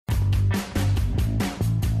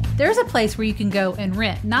There's a place where you can go and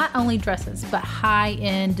rent not only dresses, but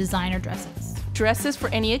high-end designer dresses. Dresses for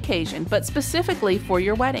any occasion, but specifically for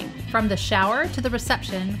your wedding. From the shower to the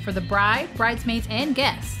reception for the bride, bridesmaids, and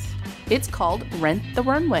guests. It's called Rent the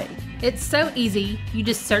Runway. It's so easy. You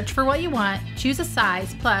just search for what you want, choose a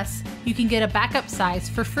size, plus you can get a backup size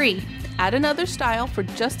for free. Add another style for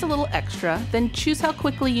just a little extra, then choose how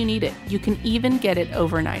quickly you need it. You can even get it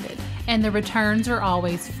overnighted. And the returns are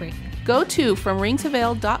always free. Go to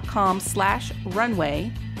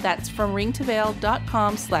fromringtoveil.com/runway. That's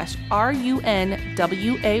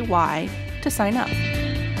fromringtoveil.com/runway to sign up.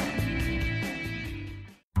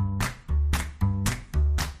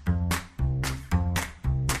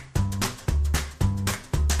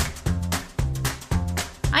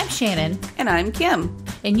 I'm Shannon. And I'm Kim.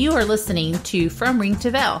 And you are listening to From Ring to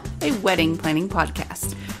Veil, a wedding planning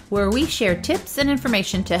podcast, where we share tips and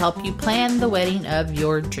information to help you plan the wedding of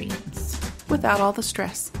your dreams. Without all the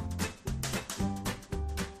stress.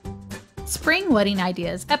 Spring Wedding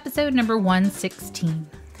Ideas, episode number 116.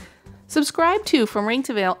 Subscribe to From Ring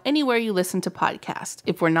to Veil anywhere you listen to podcasts.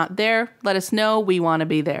 If we're not there, let us know. We want to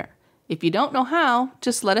be there. If you don't know how,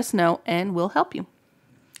 just let us know and we'll help you.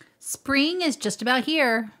 Spring is just about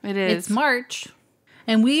here. It is. It's March.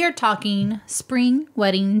 And we are talking spring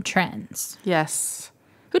wedding trends. Yes.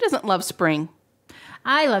 Who doesn't love spring?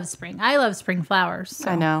 I love spring. I love spring flowers. So.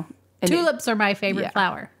 I know. And tulips are my favorite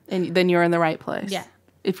flower. And then you're in the right place. Yeah.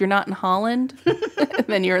 If you're not in Holland,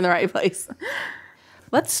 then you're in the right place.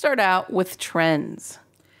 Let's start out with trends.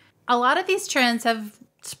 A lot of these trends have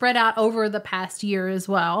spread out over the past year as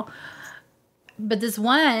well. But this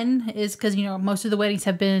one is because, most of the weddings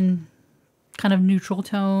have been kind of neutral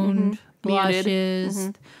toned, blushes.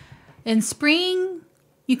 Mm-hmm. In spring,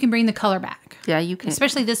 you can bring the color back. Yeah, you can.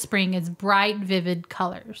 Especially this spring, it's bright, vivid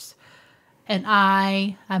colors. And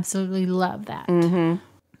I absolutely love that. Mm-hmm.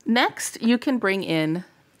 Next, you can bring in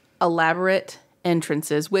elaborate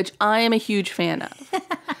entrances, which I am a huge fan of.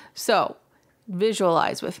 So,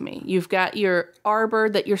 visualize with me. You've got your arbor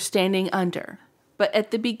that you're standing under. But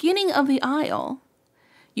at the beginning of the aisle,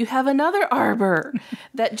 you have another arbor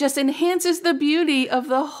that just enhances the beauty of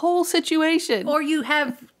the whole situation. Or you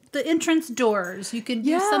have the entrance doors. You can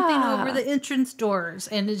do something over the entrance doors.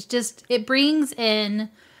 And it brings in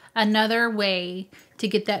another way to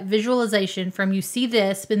get that visualization from you see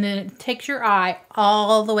this, and then it takes your eye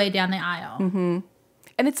all the way down the aisle. Mm-hmm.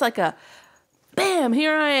 And it's like a, bam,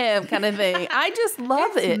 here I am kind of thing. I just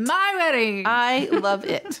love it. My wedding. I love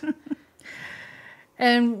it.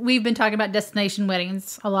 And we've been talking about destination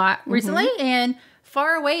weddings a lot recently, and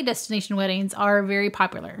far away destination weddings are very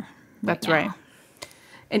popular. That's right.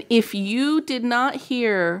 And if you did not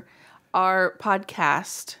hear our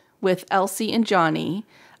podcast with Elsie and Johnny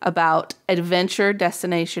about adventure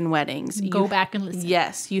destination weddings, go back and listen.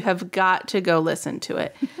 Yes, you have got to go listen to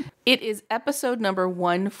it. It is episode number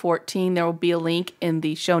 114. There will be a link in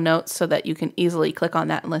the show notes so that you can easily click on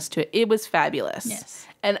that and listen to it. It was fabulous. Yes.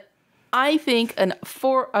 And I think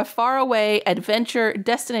for a faraway adventure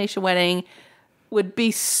destination wedding would be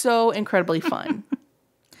so incredibly fun.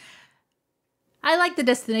 I like the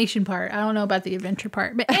destination part. I don't know about the adventure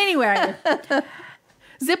part. But anyway.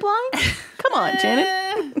 Zipline? Come on,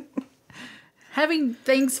 Janet. Having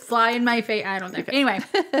things fly in my face. I don't know. Okay. Anyway.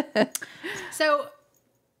 So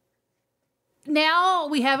now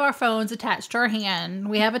we have our phones attached to our hand.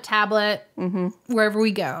 We have a tablet wherever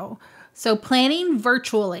we go. So planning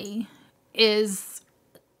virtually is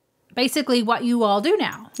basically what you all do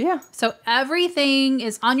now. Yeah. So everything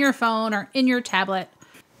is on your phone or in your tablet.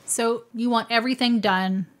 So you want everything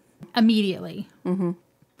done immediately. Mm-hmm.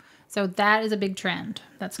 So that is a big trend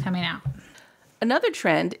that's coming out. Another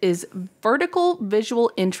trend is vertical visual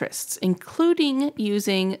interests, including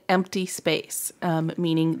using empty space,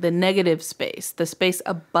 meaning the negative space, the space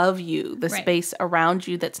above you, the space around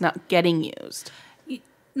you that's not getting used.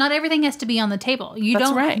 Not everything has to be on the table. You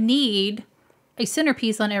don't need a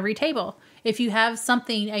centerpiece on every table. If you have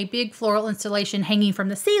something, a big floral installation hanging from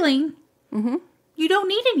the ceiling, you don't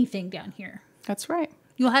need anything down here. That's right.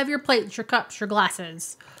 You'll have your plates, your cups, your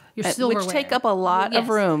glasses, your silverware. Which take up a lot of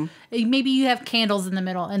room. Maybe you have candles in the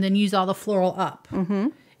middle and then use all the floral up. Mm-hmm.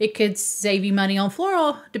 It could save you money on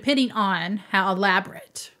floral depending on how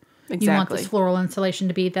elaborate you want this floral installation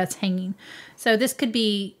to be that's hanging. So this could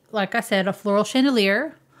be, like I said, a floral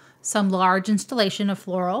chandelier, some large installation of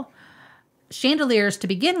floral. Chandeliers to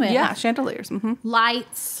begin with. Yeah, chandeliers. Mm-hmm.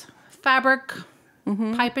 Lights, fabric,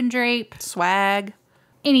 pipe and drape. Swag.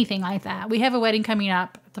 Anything like that. We have a wedding coming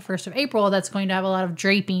up the 1st of April that's going to have a lot of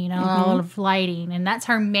draping and a lot of lighting, and that's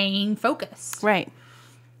our main focus. Right.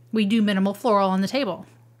 We do minimal floral on the table.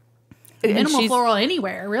 minimal floral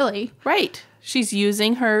anywhere, really. Right. She's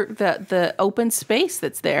using the open space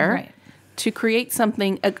that's there to create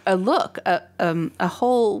something, a look, a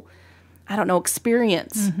whole, I don't know,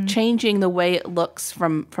 experience, changing the way it looks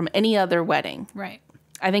from any other wedding. Right.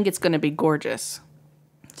 I think it's going to be gorgeous.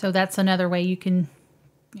 So that's another way you can,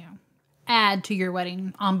 add to your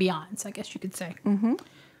wedding ambiance, I guess you could say. Mm-hmm.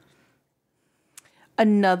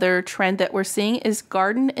 Another trend that we're seeing is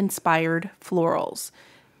garden-inspired florals,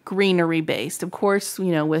 greenery-based. Of course,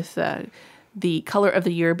 with the color of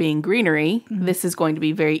the year being greenery, this is going to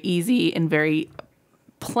be very easy and very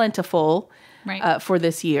plentiful for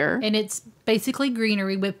this year. And it's basically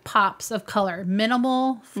greenery with pops of color,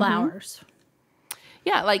 minimal flowers.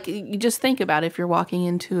 Yeah, like you just think about it. If you're walking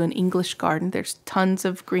into an English garden, there's tons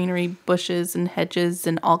of greenery, bushes and hedges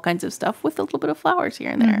and all kinds of stuff with a little bit of flowers here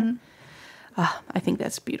and there. I think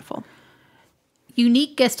that's beautiful.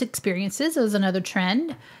 Unique guest experiences is another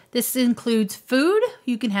trend. This includes food.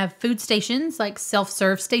 You can have food stations, like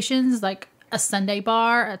self-serve stations, like a sundae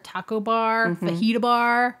bar, a taco bar, fajita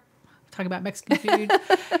bar. Talk about Mexican food.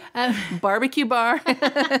 Barbecue bar.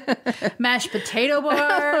 Mashed potato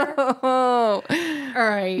bar. All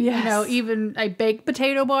right. Yes. Even a baked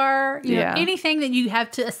potato bar. You know, anything that you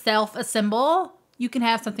have to self-assemble, you can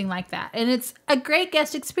have something like that. And it's a great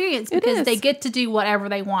guest experience because they get to do whatever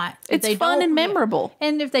they want. It's fun and memorable.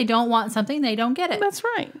 And if they don't want something, they don't get it. That's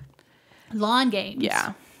right. Lawn games.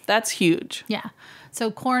 Yeah. That's huge. Yeah.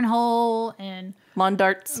 So cornhole and lawn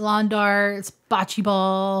darts, bocce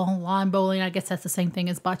ball, lawn bowling. I guess that's the same thing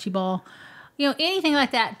as bocce ball. Anything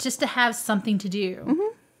like that, just to have something to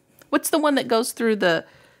do. What's the one that goes through the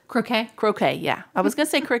croquet? Croquet, yeah. I was going to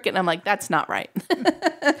say cricket, and I'm like, that's not right.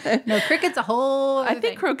 No, cricket's a whole other I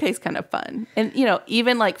think croquet's kind of fun. And,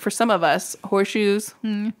 even like for some of us, horseshoes,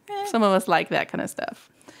 some of us like that kind of stuff.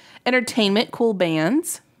 Entertainment, cool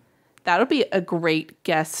bands. That'll be a great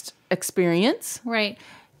guest experience. Right.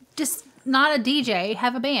 Just not a DJ,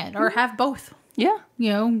 have a band or have both. Yeah.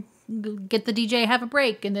 Get the DJ, have a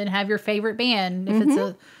break, and then have your favorite band if it's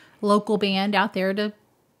a local band out there to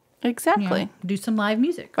do some live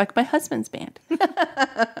music. Like my husband's band.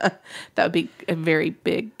 That would be a very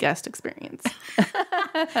big guest experience.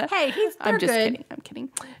 Hey, I'm just kidding. I'm kidding.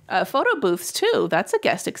 Photo booths, too. That's a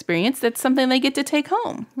guest experience. That's something they get to take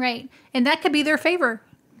home. Right. And that could be their favor.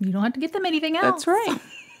 You don't have to get them anything else. That's right.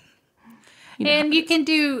 And you can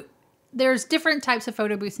do... There's different types of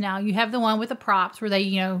photo booths now. You have the one with the props where they,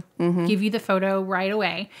 give you the photo right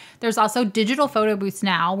away. There's also digital photo booths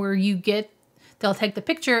now where they'll take the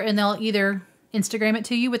picture and they'll either Instagram it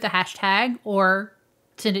to you with the hashtag or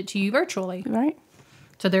send it to you virtually. Right.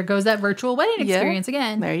 So there goes that virtual wedding experience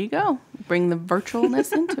again. There you go. Bring the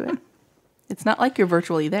virtualness into it. It's not like you're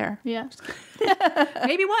virtually there. Yeah.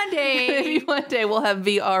 Maybe one day. Maybe one day we'll have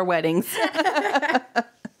VR weddings.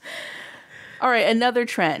 All right, another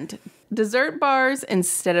trend. Dessert bars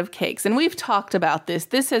instead of cakes. And we've talked about this.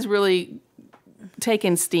 This has really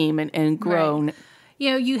taken steam and grown.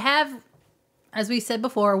 Right. You have, as we said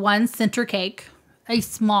before, one center cake, a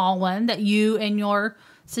small one that you and your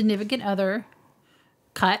significant other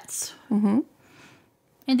cuts. And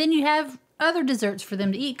then you have other desserts for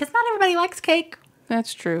them to eat because not everybody likes cake.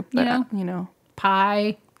 That's true.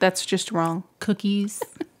 Pie. That's just wrong. Cookies.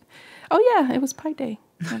 Oh, yeah, it was Pie Day.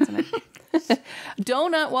 Wasn't it?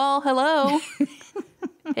 Donut wall, hello.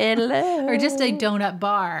 Hello. Or just a donut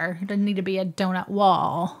bar. It doesn't need to be a donut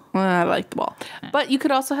wall. Well, I like the wall. But you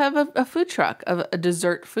could also have a food truck, a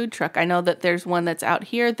dessert food truck. I know that there's one that's out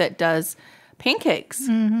here that does pancakes.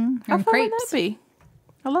 How fun would that be?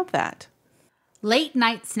 I love that. Late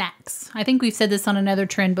night snacks. I think we've said this on another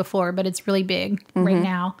trend before, but it's really big right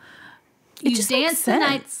now. You dance the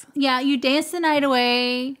night. Yeah, you dance the night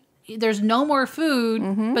away. There's no more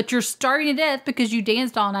food, but you're starving to death because you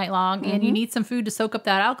danced all night long and you need some food to soak up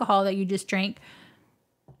that alcohol that you just drank.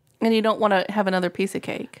 And you don't want to have another piece of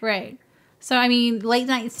cake. Right. So, late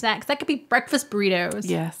night snacks. That could be breakfast burritos.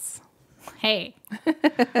 Yes. Hey.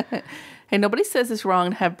 Hey, nobody says it's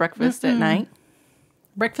wrong to have breakfast at night.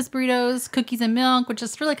 Breakfast burritos, cookies and milk, which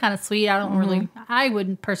is really kind of sweet.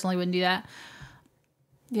 I personally wouldn't do that.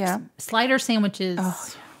 Yeah. Slider sandwiches. Oh,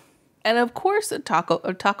 yeah. And of course, a taco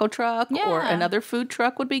truck or another food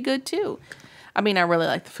truck would be good too. I really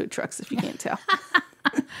like the food trucks if you can't tell.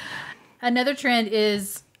 Another trend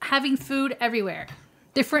is having food everywhere.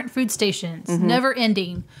 Different food stations, never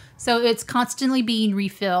ending. So it's constantly being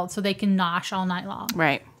refilled so they can nosh all night long.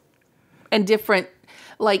 Right. And different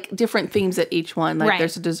themes at each one. Like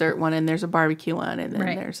there's a dessert one and there's a barbecue one and then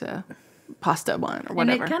there's a pasta one or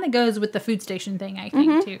whatever. And it kind of goes with the food station thing, I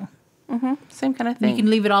think, too. Same kind of thing. You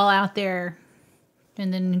can leave it all out there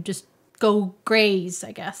and then just go graze,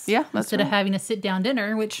 I guess. Yeah, that's instead of having a sit-down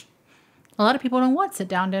dinner, which a lot of people don't want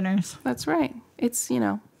sit-down dinners. That's right. It's,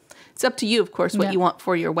 it's up to you, of course, what you want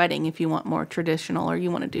for your wedding. If you want more traditional or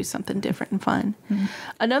you want to do something different and fun. Mm-hmm.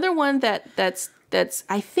 Another one that's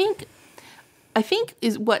I think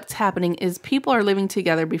is what's happening is people are living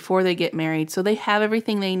together before they get married, so they have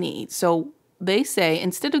everything they need. So they say,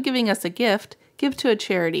 instead of giving us a gift, give to a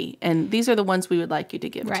charity, and these are the ones we would like you to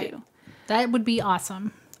give to. That would be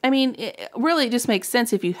awesome. I mean, it really just makes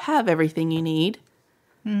sense. If you have everything you need,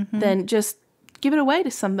 then just give it away to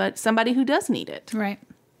somebody who does need it. Right.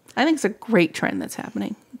 I think it's a great trend that's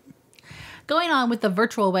happening. Going on with the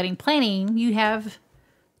virtual wedding planning, you have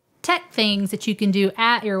tech things that you can do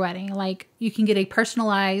at your wedding. Like you can get a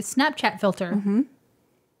personalized Snapchat filter. Mm-hmm.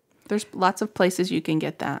 There's lots of places you can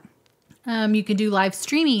get that. You can do live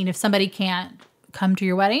streaming if somebody can't come to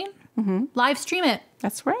your wedding. Mm-hmm. Live stream it.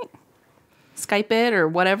 That's right. Skype it or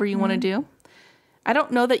whatever you want to do. I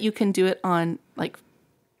don't know that you can do it on like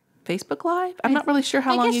Facebook Live. I'm not really sure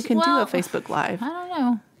how long you can do a Facebook Live. I don't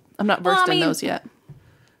know. I'm not versed in those yet.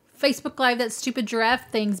 Facebook Live, that stupid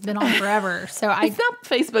giraffe thing's been on forever. So It's not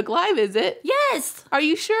Facebook Live, is it? Yes. Are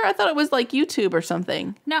you sure? I thought it was like YouTube or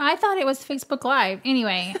something. No, I thought it was Facebook Live.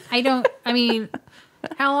 Anyway,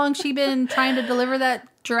 how long she been trying to deliver that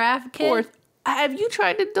giraffe kid? Have you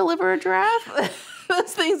tried to deliver a giraffe?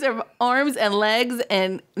 Those things have arms and legs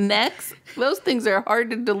and necks. Those things are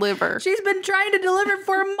hard to deliver. She's been trying to deliver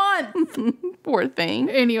for a month. Poor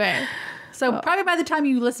thing. Anyway. So probably by the time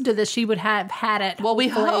you listen to this, she would have had it. Well, we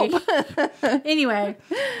hope. Anyway,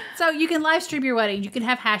 so you can live stream your wedding. You can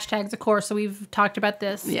have hashtags, of course. So we've talked about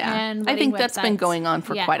this. Yeah. And I think that's been going on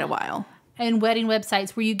for quite a while. And wedding websites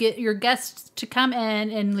where you get your guests to come in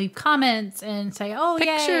and leave comments and say, oh,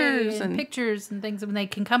 pictures yay, and pictures and things. And they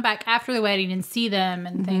can come back after the wedding and see them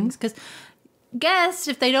and things. Because guests,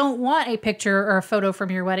 if they don't want a picture or a photo from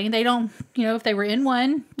your wedding, they don't, if they were in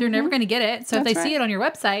one, they're never going to get it. So if they see it on your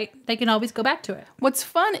website, they can always go back to it. What's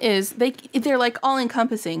fun is they're like all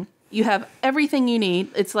encompassing. You have everything you need.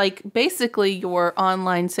 It's like basically your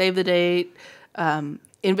online save the date,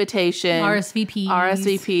 invitation,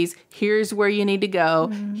 RSVPs. Here's where you need to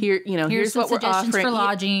go. Here, here's what we're offering. For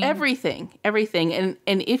lodging. Everything. And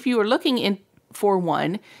if you are looking for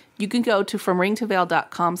one, you can go to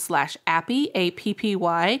fromringtoveil.com/appy,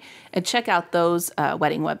 APPY, and check out those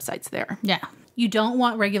wedding websites there. Yeah. You don't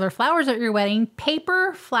want regular flowers at your wedding.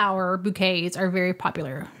 Paper flower bouquets are very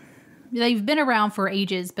popular. They've been around for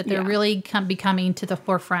ages, but they're really becoming to the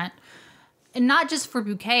forefront. And not just for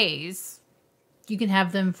bouquets. You can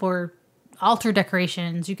have them for altar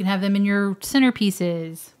decorations. You can have them in your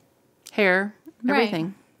centerpieces. Hair, everything.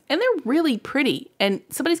 Right. And they're really pretty. And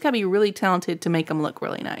somebody's got to be really talented to make them look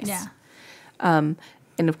really nice. Yeah. And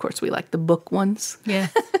of course, we like the book ones. Yeah.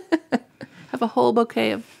 Have a whole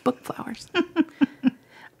bouquet of book flowers.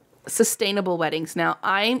 Sustainable weddings. Now,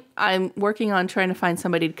 I'm working on trying to find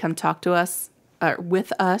somebody to come talk to us,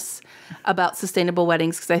 with us, about sustainable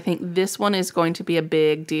weddings, because I think this one is going to be a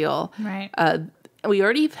big deal. Right. We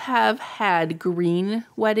already have had green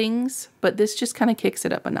weddings, but this just kind of kicks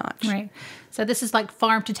it up a notch. Right. So this is like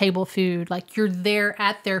farm to table food. Like you're there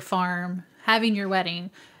at their farm having your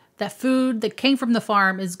wedding. That food that came from the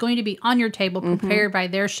farm is going to be on your table prepared by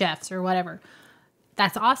their chefs or whatever.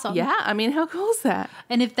 That's awesome. Yeah. I mean, how cool is that?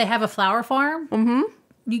 And if they have a flower farm,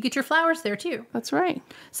 you get your flowers there too. That's right.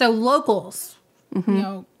 So locals,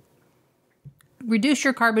 reduce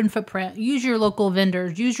your carbon footprint. Use your local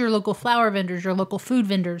vendors. Use your local flower vendors, your local food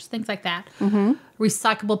vendors, things like that.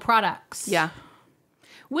 Recyclable products. Yeah.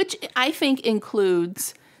 Which I think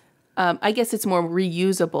includes, I guess it's more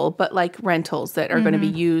reusable, but like rentals that are going to be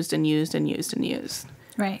used and used and used and used.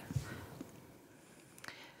 Right.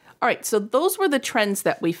 All right. So those were the trends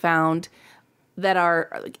that we found that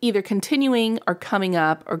are either continuing or coming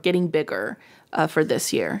up or getting bigger for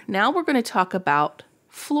this year. Now we're going to talk about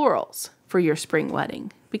florals for your spring wedding,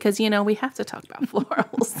 because, we have to talk about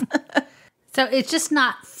florals. So it's just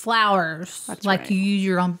not flowers. That's like right. you use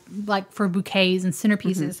your own, like for bouquets and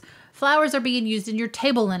centerpieces. Flowers are being used in your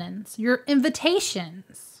table linens, your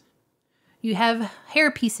invitations. You have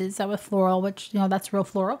hair pieces that with floral, which, that's real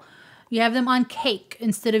floral. You have them on cake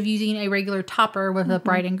instead of using a regular topper with a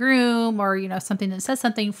bride and groom or, something that says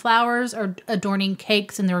something. Flowers are adorning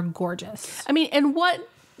cakes and they're gorgeous. I mean, and what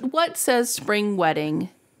says spring wedding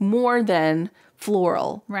more than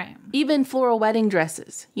floral? Right. Even floral wedding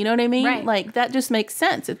dresses. You know what I mean? Right. Like that just makes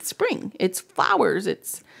sense. It's spring. It's flowers.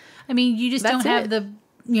 You just don't have the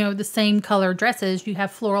same color dresses. You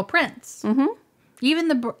have floral prints. Even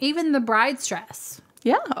the bride's dress.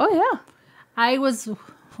 Yeah. Oh yeah.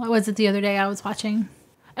 What was it the other day I was watching?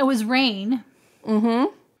 It was rain. Mm-hmm.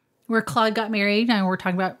 Where Claude got married. Now we're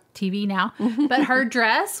talking about TV now. But her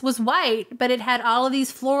dress was white, but it had all of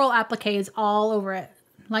these floral appliques all over it.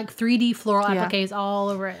 Like 3D floral appliques all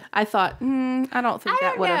over it. I thought, I don't think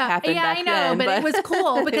that would have happened back then. Yeah, I know, but it was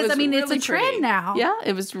cool because, I mean, really it's a trend now. Yeah,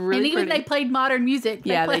 it was really And even pretty. they played modern music.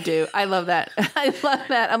 They do. I love that. I love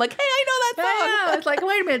that. I'm like, hey, I know that song. I know. It's like,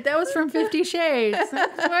 wait a minute, that was from 50 Shades.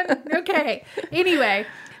 What? Okay. Anyway.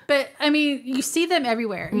 But, I mean, you see them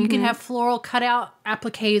everywhere. You can have floral cutout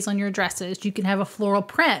appliques on your dresses. You can have a floral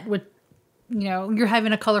print with, you're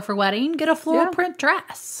having a colorful wedding. Get a floral print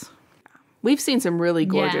dress. We've seen some really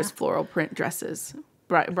gorgeous floral print dresses,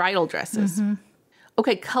 bridal dresses.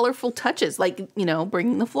 Okay, colorful touches, like,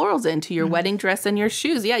 bringing the florals into your wedding dress and your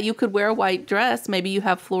shoes. Yeah, you could wear a white dress. Maybe you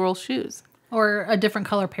have floral shoes. Or a different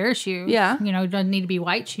color pair of shoes. Yeah. It doesn't need to be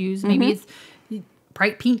white shoes. Maybe it's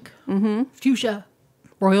bright pink, fuchsia.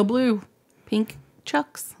 Royal blue. Pink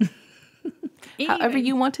chucks. However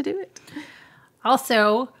you want to do it.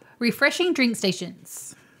 Also, refreshing drink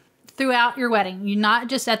stations throughout your wedding. You're not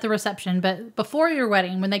just at the reception, but before your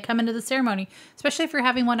wedding, when they come into the ceremony, especially if you're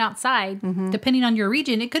having one outside, depending on your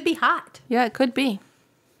region, it could be hot. Yeah, it could be.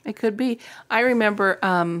 It could be. I remember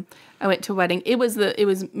I went to a wedding. It was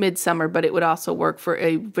midsummer, but it would also work for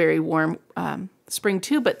a very warm spring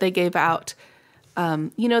too. But they gave out,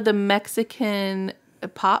 the Mexican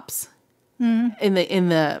pops in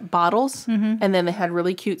the bottles, and then they had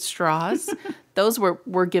really cute straws. Those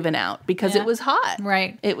were given out because it was hot.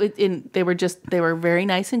 Right. They were very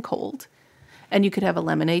nice and cold, and you could have a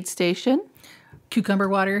lemonade station, cucumber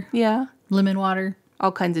water, lemon water,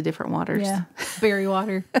 all kinds of different waters, berry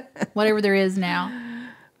water, whatever there is now.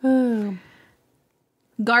 Garden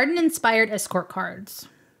inspired escort cards.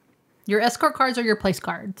 Your escort cards are your place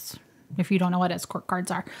cards. If you don't know what escort cards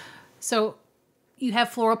are, so you have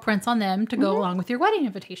floral prints on them to go along with your wedding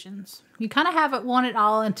invitations. You kind of want it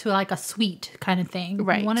all into like a suite kind of thing.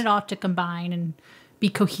 Right. You want it all to combine and be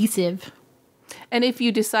cohesive. And if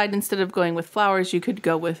you decide instead of going with flowers, you could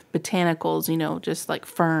go with botanicals, just like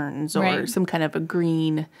ferns or some kind of a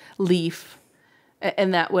green leaf.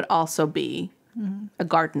 And that would also be a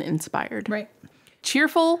garden inspired. Right.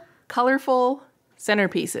 Cheerful, colorful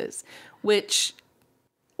centerpieces, which,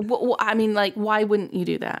 why wouldn't you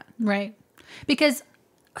do that? Right. Because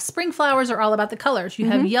spring flowers are all about the colors. You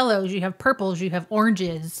have yellows, you have purples, you have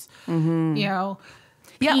oranges, Yeah,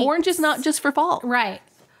 orange is not just for fall. Right.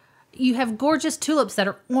 You have gorgeous tulips that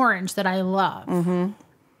are orange that I love.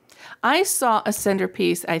 I saw a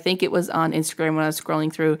centerpiece, I think it was on Instagram when I was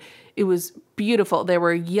scrolling through. It was beautiful. There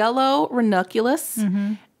were yellow ranunculus,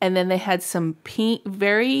 and then they had some pink,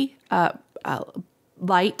 very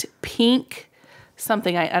light pink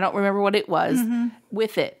something, I don't remember what it was,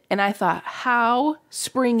 with it. And I thought, how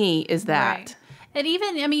springy is that? Right. And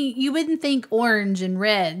even, you wouldn't think orange and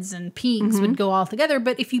reds and pinks would go all together,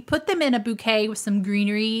 but if you put them in a bouquet with some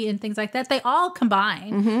greenery and things like that, they all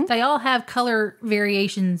combine. They all have color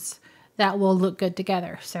variations that will look good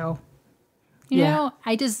together. So, you know,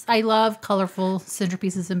 I love colorful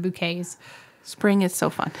centerpieces and bouquets. Spring is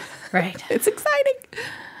so fun. Right. It's exciting.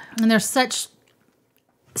 And there's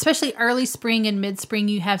especially early spring and mid-spring,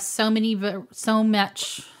 you have so many varieties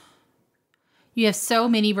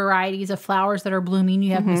of flowers that are blooming.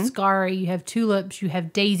 You have mascari, you have tulips, you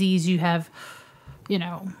have daisies, you have,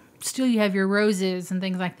 still you have your roses and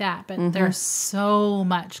things like that. But there's so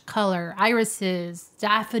much color. Irises,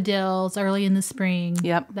 daffodils early in the spring.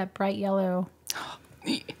 Yep. That bright yellow.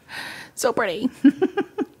 So pretty.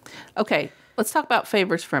 Okay, let's talk about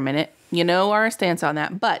favors for a minute. You know our stance on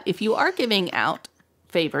that. But if you are giving out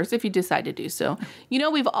favors, if you decide to do so,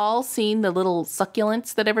 we've all seen the little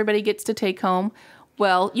succulents that everybody gets to take home.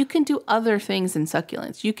 Well, you can do other things in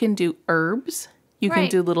succulents. You can do herbs. You can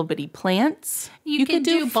do little bitty plants. You can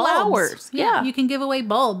do flowers. Yeah. You can give away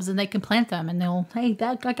bulbs and they can plant them and they'll, hey,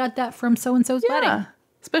 I got that from so-and-so's wedding.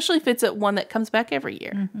 Especially if it's one that comes back every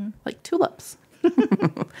year, like tulips.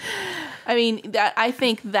 I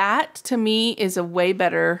think that to me is a way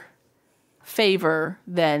better favor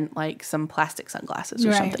than like some plastic sunglasses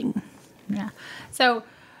or something. Yeah. So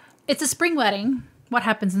it's a spring wedding. What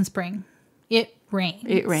happens in spring? It rains.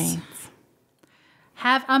 It rains.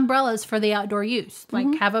 Have umbrellas for the outdoor use.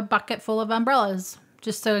 Like have a bucket full of umbrellas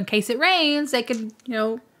just so in case it rains, they could,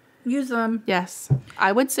 use them. Yes.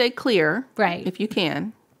 I would say clear. Right. If you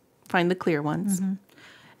can. Find the clear ones.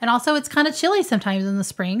 And also it's kind of chilly sometimes in the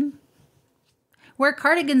spring. Wear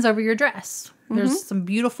cardigans over your dress. There's some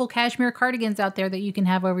beautiful cashmere cardigans out there that you can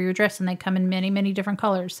have over your dress, and they come in many, many different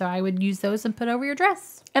colors. So I would use those and put over your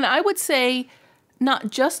dress. And I would say not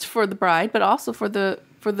just for the bride, but also for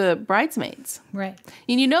the bridesmaids. Right.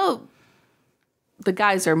 And the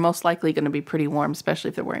guys are most likely going to be pretty warm, especially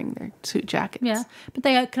if they're wearing their suit jackets. Yeah. But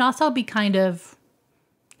they can also be kind of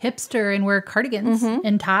hipster and wear cardigans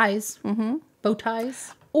and ties, bow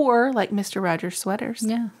ties. Or like Mr. Rogers sweaters.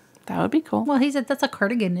 Yeah. That would be cool. Well, he said that's a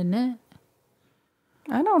cardigan, isn't it?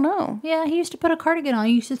 I don't know. Yeah, he used to put a cardigan on.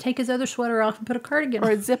 He used to take his other sweater off and put a cardigan on.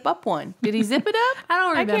 Or a zip up one. Did he zip it up? I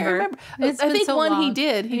don't remember. I can't remember. I think so one long. He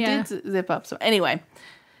did. He did zip up. So anyway,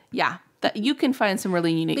 yeah. That you can find some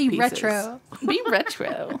really unique pieces. Be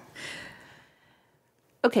retro.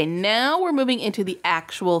 Okay, now we're moving into the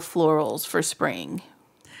actual florals for spring.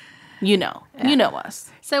 You know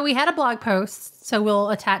us. So we had a blog post, so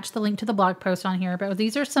we'll attach the link to the blog post on here. But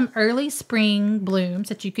these are some early spring blooms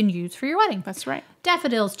that you can use for your wedding. That's right.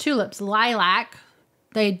 Daffodils, tulips, lilac.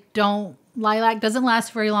 Lilac doesn't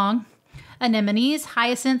last very long. Anemones,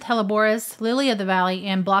 hyacinth, helleborus, lily of the valley,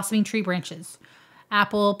 and blossoming tree branches.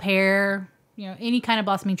 Apple, pear, any kind of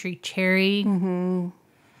blossoming tree. Cherry,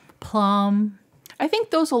 plum. I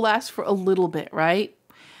think those will last for a little bit, right?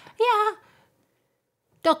 Yeah.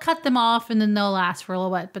 They'll cut them off and then they'll last for a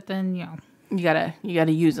little bit, but then, you gotta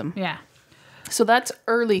use them. Yeah. So that's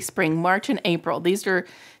early spring, March and April. These are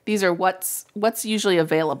what's usually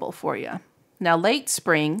available for you. Now late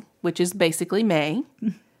spring, which is basically May.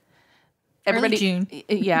 Early June.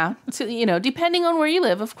 Yeah. So, depending on where you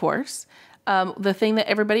live, of course. The thing that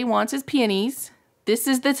everybody wants is peonies. This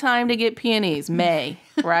is the time to get peonies. May,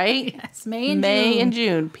 right? Yes, May and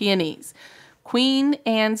June, peonies. Queen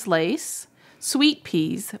Anne's lace, sweet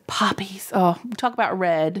peas, poppies. Oh, talk about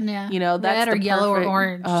red. Yeah. That's red or yellow or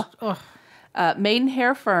orange.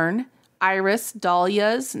 Maidenhair fern, iris,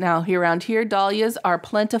 dahlias. Now, around here, dahlias are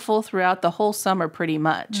plentiful throughout the whole summer pretty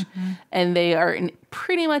much. And they are in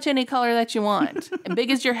pretty much any color that you want.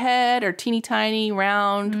 Big as your head or teeny tiny,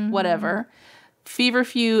 round, whatever.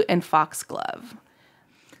 Feverfew and foxglove.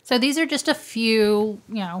 So these are just a few,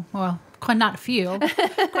 not a few,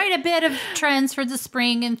 quite a bit of trends for the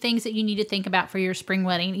spring and things that you need to think about for your spring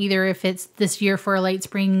wedding. Either if it's this year for a late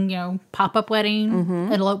spring, pop-up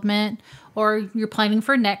wedding, elopement, or you're planning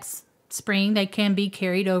for next spring, they can be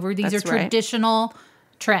carried over. These are traditional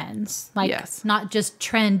trends, not just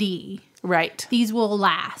trendy. Right. These will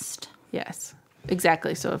last. Yes,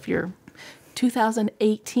 exactly. So if you're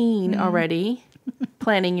 2018 already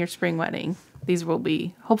planning your spring wedding, these will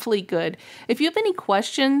be hopefully good. If you have any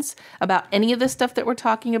questions about any of the stuff that we're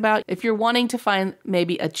talking about, if you're wanting to find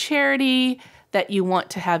maybe a charity that you want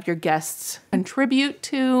to have your guests contribute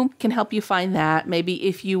to, can help you find that. Maybe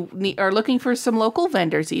if you are looking for some local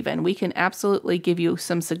vendors even, we can absolutely give you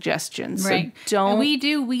some suggestions. Right. So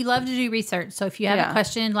we love to do research. So if you have a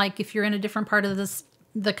question, like if you're in a different part of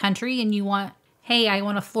the country and you want, hey, I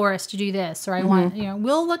want a florist to do this, or I want,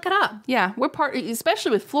 we'll look it up. Yeah, we're especially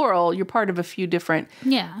with floral, you're part of a few different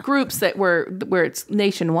groups where it's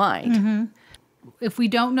nationwide. If we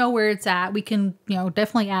don't know where it's at, we can,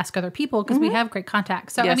 definitely ask other people because we have great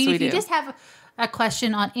contacts. So, yes, if you just have a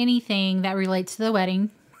question on anything that relates to the wedding,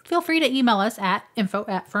 feel free to email us at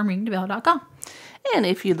info@fromringtodevale.com. And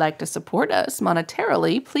if you'd like to support us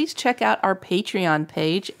monetarily, please check out our Patreon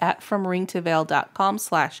page at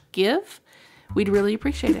fromringtodevale.com/give. We'd really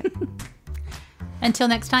appreciate it. Until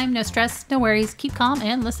next time, no stress, no worries. Keep calm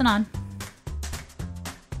and listen on.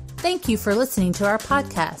 Thank you for listening to our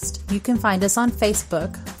podcast. You can find us on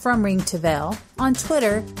Facebook, From Ring to Veil, on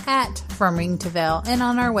Twitter, @From Ring to Veil, and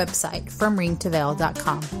on our website,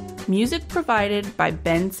 fromringtodevale.com. Music provided by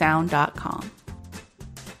bensound.com.